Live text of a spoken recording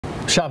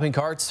Shopping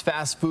carts,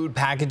 fast food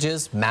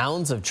packages,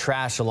 mounds of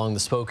trash along the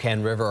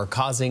Spokane River are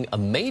causing a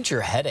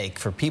major headache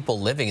for people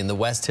living in the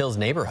West Hills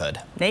neighborhood.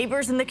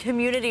 Neighbors in the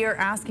community are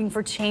asking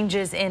for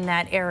changes in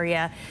that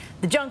area.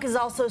 The junk is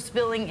also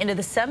spilling into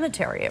the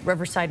cemetery at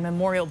Riverside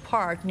Memorial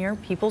Park near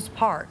People's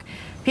Park.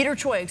 Peter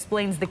Choi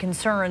explains the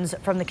concerns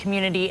from the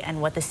community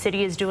and what the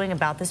city is doing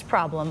about this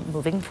problem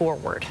moving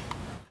forward.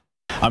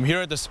 I'm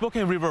here at the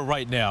Spokane River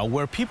right now,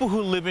 where people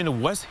who live in the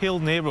West Hill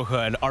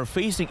neighborhood are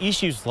facing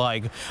issues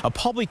like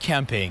public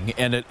camping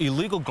and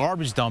illegal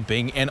garbage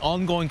dumping and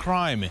ongoing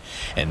crime.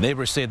 And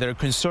neighbors say they're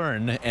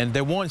concerned and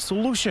they want a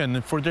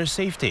solution for their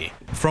safety.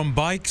 From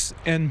bikes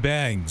and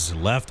bags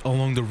left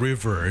along the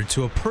river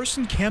to a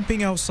person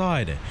camping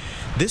outside,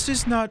 this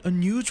is not an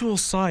unusual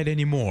sight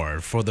anymore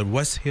for the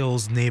West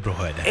Hills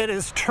neighborhood. It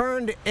has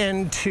turned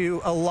into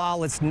a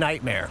lawless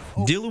nightmare.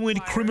 Dealing with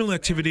criminal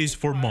activities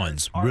for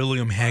months,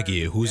 William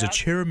Hagy, who is a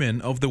chairman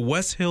of the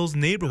West Hills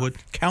Neighborhood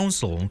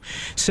Council,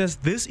 says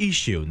this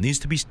issue needs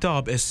to be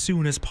stopped as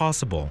soon as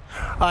possible.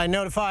 I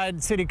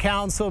notified City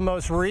Council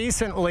most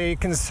recently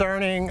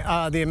concerning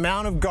the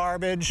amount of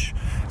garbage,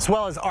 as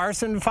well as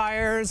arson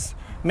fires,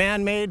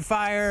 man-made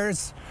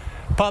fires,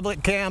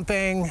 public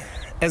camping,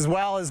 as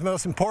well as,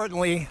 most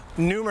importantly,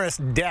 numerous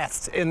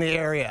deaths in the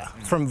area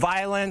from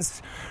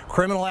violence,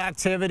 criminal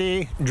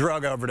activity,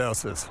 drug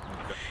overdoses.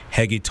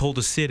 Hagy told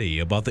the city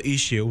about the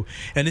issue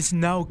and is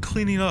now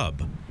cleaning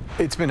up.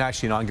 It's been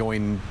actually an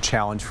ongoing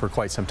challenge for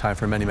quite some time,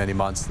 for many, many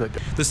months.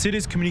 The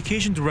city's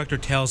communication director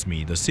tells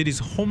me the city's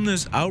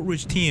homeless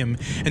outreach team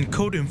and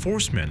code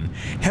enforcement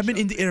have been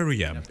in the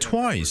area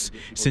twice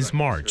since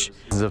March.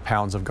 Thousands of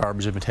pounds of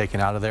garbage have been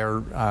taken out of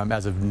there.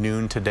 As of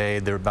noon today,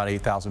 there are about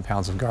 8,000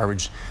 pounds of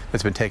garbage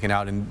that's been taken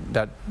out, and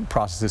that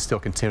process is still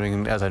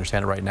continuing, as I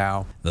understand it right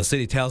now. The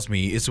city tells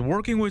me it's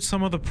working with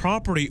some of the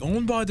property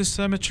owned by the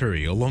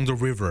cemetery along the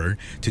river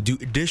to do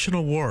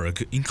additional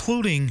work,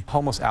 including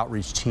homeless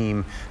outreach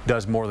team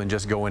does more than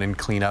just go in and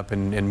clean up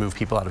and move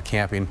people out of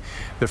camping.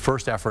 The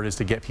first effort is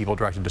to get people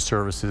directed to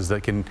services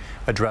that can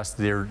address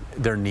their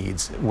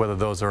needs, whether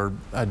those are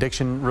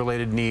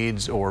addiction-related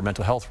needs or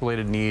mental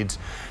health-related needs,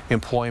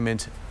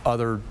 employment,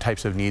 other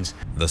types of needs.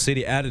 The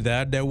city added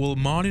that they will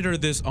monitor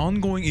these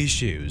ongoing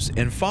issues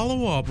and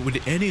follow up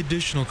with any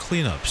additional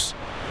cleanups.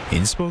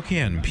 In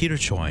Spokane, Peter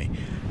Choi,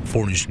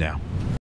 4 News Now.